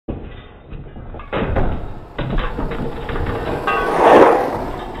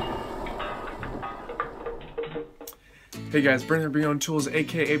Hey guys, Brendan with BYOTools,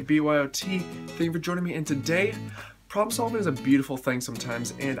 aka BYOT. Thank you for joining me, and today, problem solving is a beautiful thing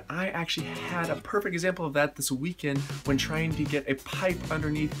sometimes, and I actually had a perfect example of that this weekend when trying to get a pipe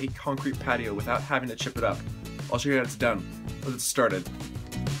underneath a concrete patio without having to chip it up. I'll show you how it's done. Let's get started.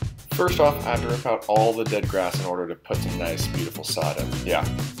 First off, I had to rip out all the dead grass in order to put some nice, beautiful sod in. Yeah,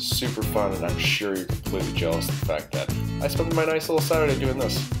 super fun, and I'm sure you're completely jealous of the fact that I spent my nice little Saturday doing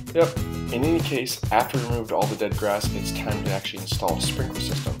this. Yep. In any case, after we removed all the dead grass, it's time to actually install a sprinkler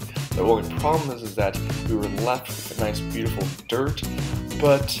system. The only problem is that we were left with a nice, beautiful dirt,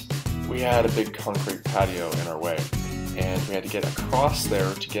 but we had a big concrete patio in our way, and we had to get across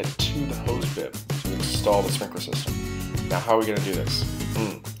there to get to the hose bib to install the sprinkler system. Now, how are we going to do this?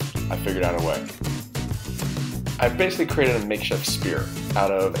 I figured out a way. I basically created a makeshift spear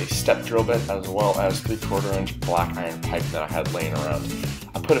out of a step drill bit as well as 3/4 inch black iron pipe that I had laying around.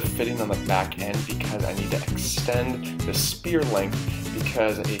 I put a fitting on the back end because I need to extend the spear length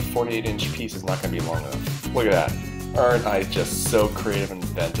because a 48-inch piece is not going to be long enough. Look at that. Aren't I just so creative and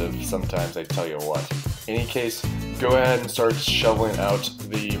inventive? Sometimes I tell you what. In any case, go ahead and start shoveling out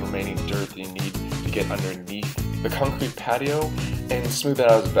the remaining dirt that you need to get underneath the concrete patio and smooth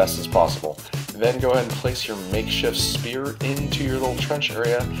that out as best as possible. Then go ahead and place your makeshift spear into your little trench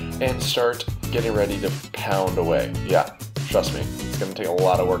area and start getting ready to pound away. Yeah, trust me, it's going to take a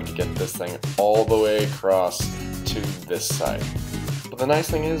lot of work to get this thing all the way across to this side. But the nice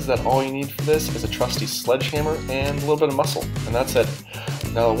thing is that all you need for this is a trusty sledgehammer and a little bit of muscle, and that's it.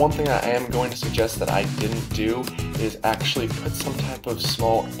 Now, the one thing I am going to suggest that I didn't do is actually put some type of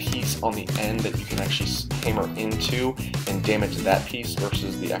small piece on the end that you can actually hammer into and damage that piece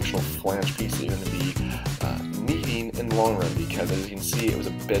versus the actual flange piece that you're going to be needing in the long run, because as you can see, it was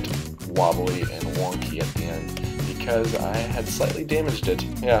a bit wobbly and wonky at the end because I had slightly damaged it.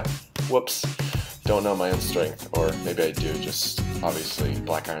 Yeah, whoops. Don't know my own strength, or maybe I do, just obviously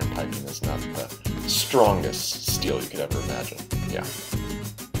black iron piping is not the strongest steel you could ever imagine. Yeah.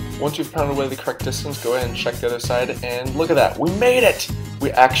 Once you've pounded away the correct distance, go ahead and check the other side, and look at that, we made it! We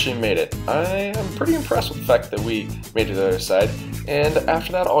actually made it. I am pretty impressed with the fact that we made it to the other side, and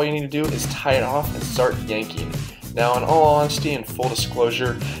after that, all you need to do is tie it off and start yanking. Now, in all honesty and full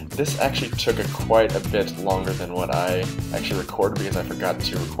disclosure, this actually took quite a bit longer than what I actually recorded because I forgot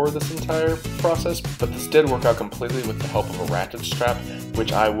to record this entire process, but this did work out completely with the help of a ratchet strap,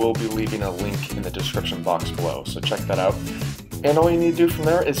 which I will be leaving a link in the description box below, so check that out. And all you need to do from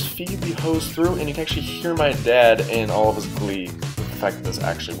there is feed the hose through, and you can actually hear my dad in all of his glee with the fact that this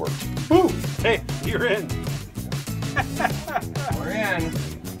actually worked. Woo! Hey, you're in! We're in!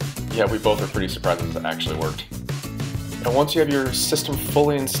 Yeah, we both are pretty surprised that this actually worked. And once you have your system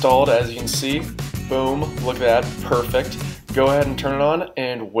fully installed, as you can see, boom, look at that, perfect. Go ahead and turn it on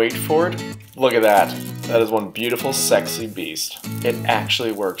and wait for it. Look at that. That is one beautiful, sexy beast. It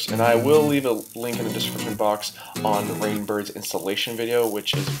actually works, and I will leave a link in the description box on Rainbird's installation video,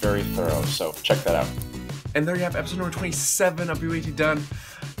 which is very thorough, so check that out. And there you have episode number 27 of BYOT done.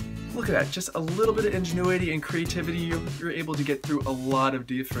 Look at that, just a little bit of ingenuity and creativity. You're able to get through a lot of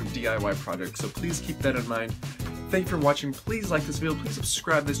different DIY projects, so please keep that in mind. Thank you for watching. Please like this video, please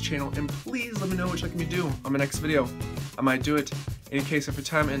subscribe to this channel, and please let me know what you'd like me to do on my next video. I might do it. In any case, for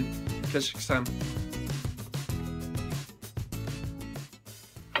time, and catch you next time.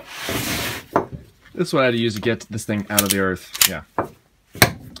 This is what I had to use to get this thing out of the earth. Yeah.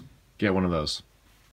 Get one of those.